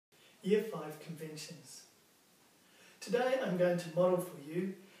Year 5 conventions. Today I'm going to model for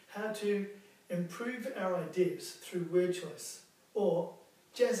you how to improve our ideas through word choice or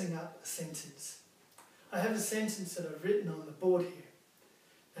jazzing up a sentence. I have a sentence that I've written on the board here.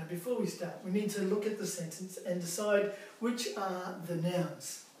 Now before we start, we need to look at the sentence and decide which are the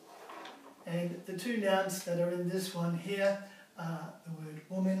nouns. And the two nouns that are in this one here are the word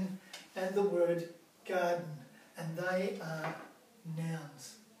woman and the word garden, and they are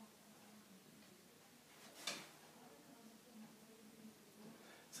nouns.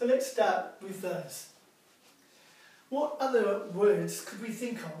 So let's start with those. What other words could we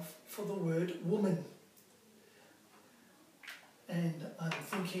think of for the word woman? And I'm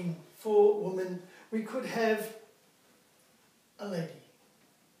thinking for woman, we could have a lady.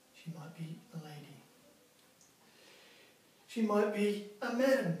 She might be a lady. She might be a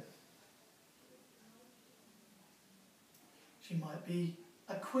madam. She might be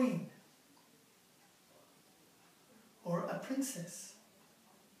a queen or a princess.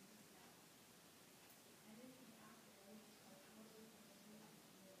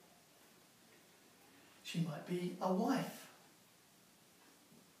 She might be a wife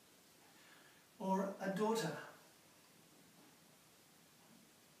or a daughter.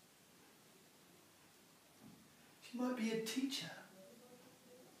 She might be a teacher.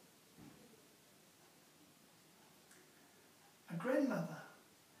 A grandmother.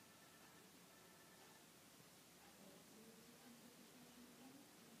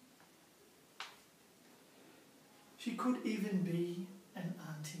 She could even be an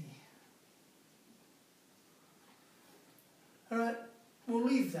auntie. Alright, we'll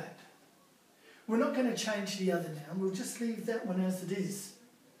leave that. We're not going to change the other noun, we'll just leave that one as it is.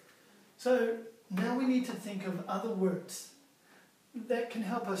 So now we need to think of other words that can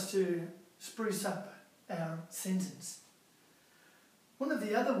help us to spruce up our sentence. One of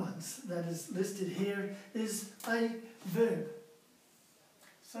the other ones that is listed here is a verb.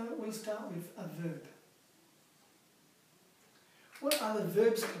 So we'll start with a verb. What other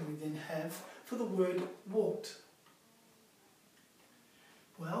verbs can we then have for the word walked?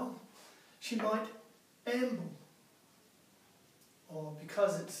 Well, she might amble, or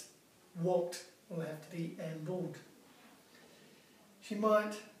because it's walked, will have to be ambled. She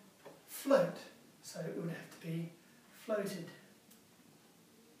might float, so it would have to be floated.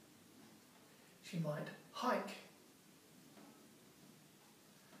 She might hike.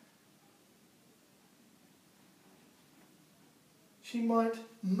 She might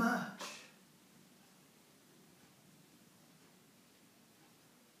march.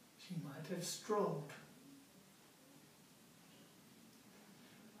 She might have strolled.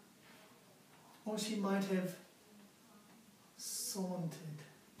 Or she might have sauntered.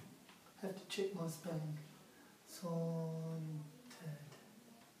 I have to check my spelling. Sauntered.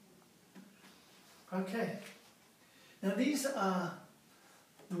 Okay. Now these are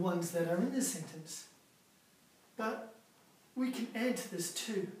the ones that are in the sentence. But we can add to this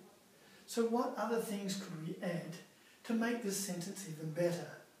too. So what other things could we add to make this sentence even better?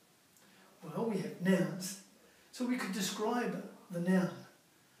 Well, we have nouns, so we could describe the noun.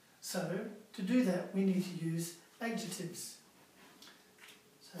 So, to do that, we need to use adjectives.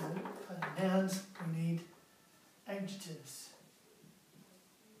 So, for the nouns, we need adjectives.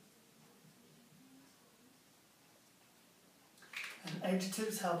 And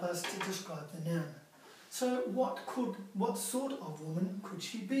adjectives help us to describe the noun. So, what sort of woman could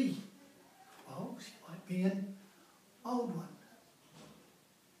she be? Well, she might be an old one.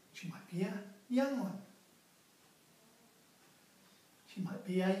 She might be a young one. She might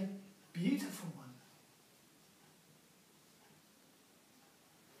be a beautiful one.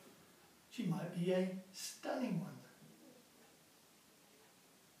 She might be a stunning one.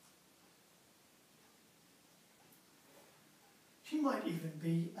 She might even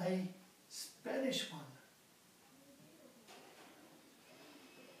be a Spanish one.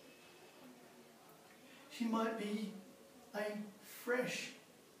 She might be a fresh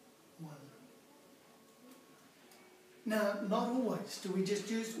one. Now, not always do we just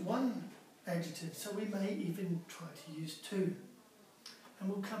use one adjective, so we may even try to use two. And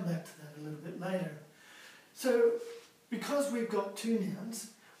we'll come back to that a little bit later. So, because we've got two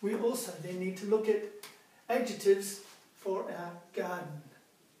nouns, we also then need to look at adjectives for our garden.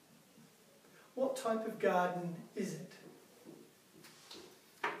 What type of garden is it?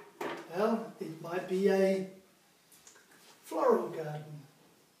 Well, it might be a floral garden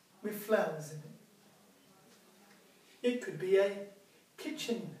with flowers in it. It could be a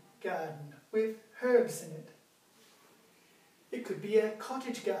kitchen garden with herbs in it. It could be a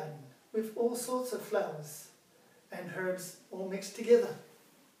cottage garden with all sorts of flowers and herbs all mixed together.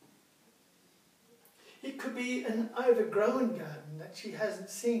 It could be an overgrown garden that she hasn't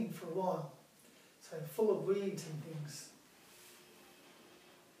seen for a while, so full of weeds and things.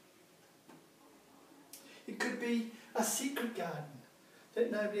 It could be a secret garden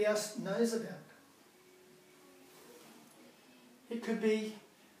that nobody else knows about. It could be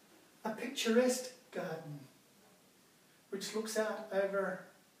a picturesque garden which looks out over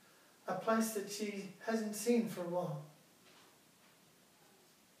a place that she hasn't seen for a while.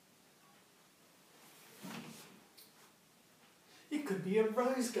 It could be a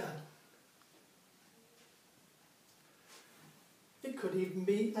rose garden. It could even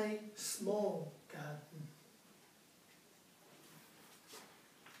be a small garden.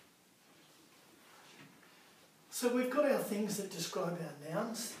 So we've got our things that describe our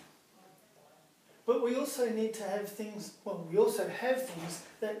nouns, but we also need to have things, we also have things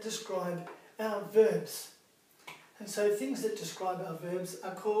that describe our verbs. And so things that describe our verbs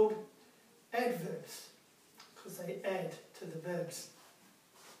are called adverbs, because they add to the verbs.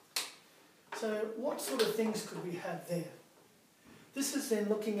 So what sort of things could we have there? This is then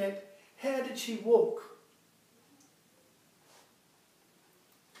looking at how did she walk?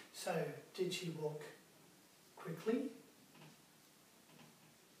 So did she walk quickly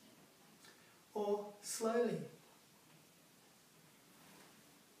or slowly?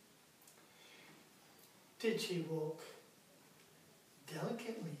 Did she walk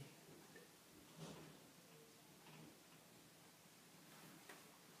delicately?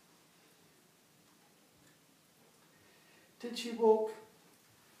 Did she walk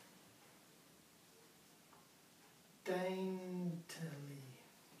daintily?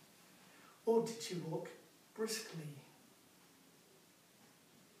 Or did she walk briskly?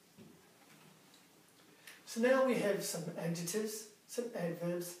 So now we have some adjectives, some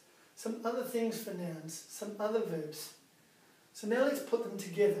adverbs, some other things for nouns, some other verbs. So now let's put them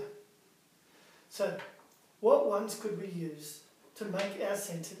together. So what ones could we use to make our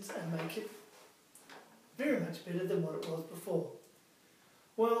sentence and make it very much better than what it was before?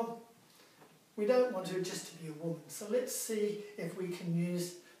 Well, we don't want her just to be a woman, so let's see if we can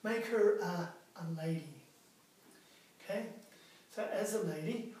make her a lady. Okay, so as a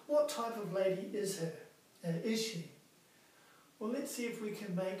lady, what type of lady is she? Well, let's see if we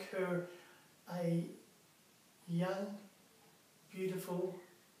can make her a young, beautiful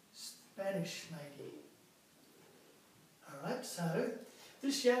Spanish lady. Alright, so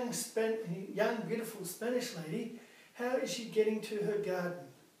this young, beautiful Spanish lady, how is she getting to her garden?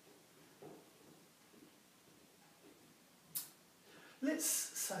 Let's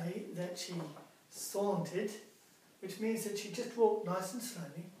say that she sauntered, which means that she just walked nice and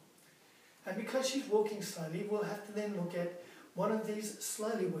slowly. And because she's walking slowly, we'll have to then look at one of these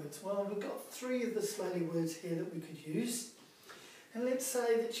slowly words. Well, we've got 3 of the slowly words here that we could use. And let's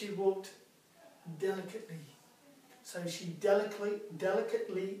say that she walked delicately. So she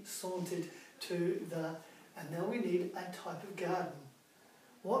delicately sauntered to the, and now we need a type of garden.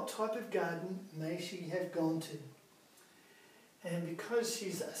 What type of garden may she have gone to? And because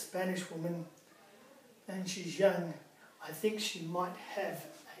she's a Spanish woman and she's young, I think she might have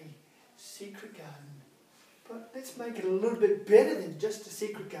a secret garden. But let's make it a little bit better than just a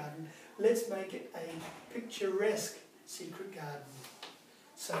secret garden. Let's make it a picturesque secret garden.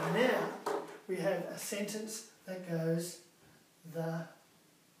 So now we have a sentence that goes, the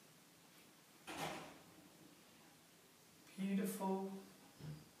beautiful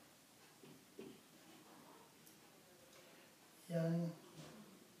young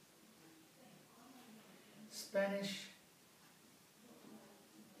Spanish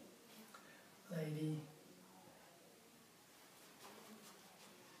lady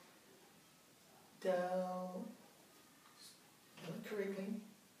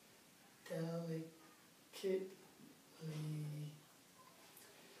delicately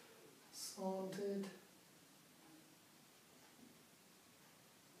sauntered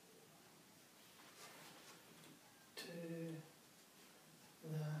to the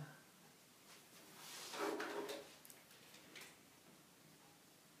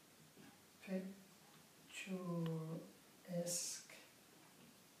picturesque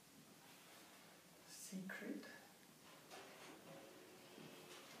secret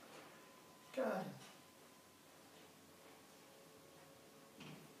garden.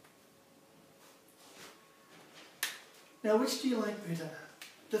 Now, which do you like better,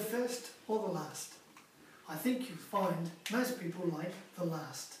 the first or the last? I think you'll find most people like the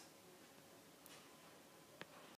last.